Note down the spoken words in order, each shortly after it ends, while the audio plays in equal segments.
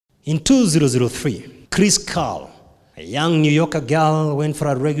In 2003, Chris Carl, a young New Yorker girl, went for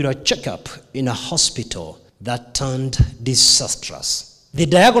a regular checkup in a hospital that turned disastrous. They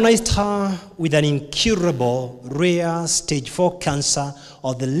diagnosed her with an incurable, rare stage 4 cancer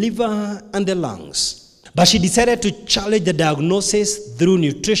of the liver and the lungs. But she decided to challenge the diagnosis through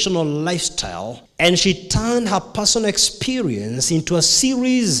nutritional lifestyle, and she turned her personal experience into a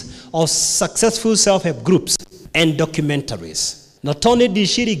series of successful self-help groups and documentaries. Not only did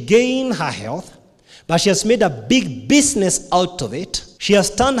she regain her health, but she has made a big business out of it. She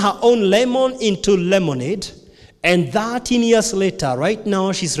has turned her own lemon into lemonade, and 13 years later, right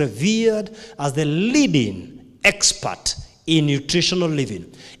now, she's revered as the leading expert in nutritional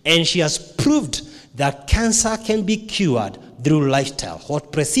living. And she has proved that cancer can be cured through lifestyle.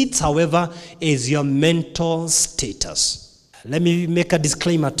 What precedes, however, is your mental status. Let me make a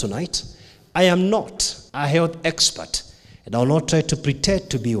disclaimer tonight. I am not a health expert, and I will not try to pretend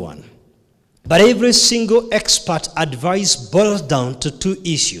to be one. But every single expert advice boils down to two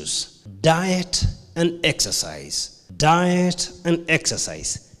issues: diet and exercise. Diet and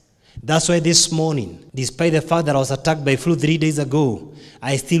exercise. That's why this morning, despite the fact that I was attacked by flu 3 days ago,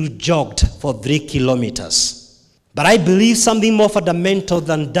 I still jogged for 3 kilometers. But I believe something more fundamental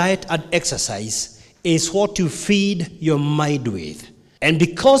than diet and exercise is what you feed your mind with. And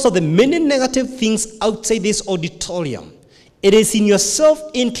because of the many negative things outside this auditorium, it is in your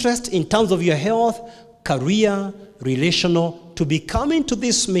self-interest in terms of your health, career, relational, to be coming to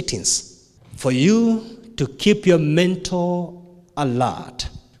these meetings, for you to keep your mental alert.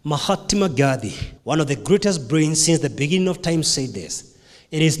 Mahatma Gandhi, one of the greatest brains since the beginning of time, said this: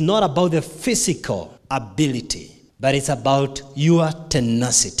 it is not about the physical ability, but it's about your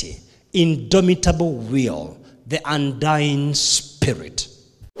tenacity, indomitable will, the undying spirit.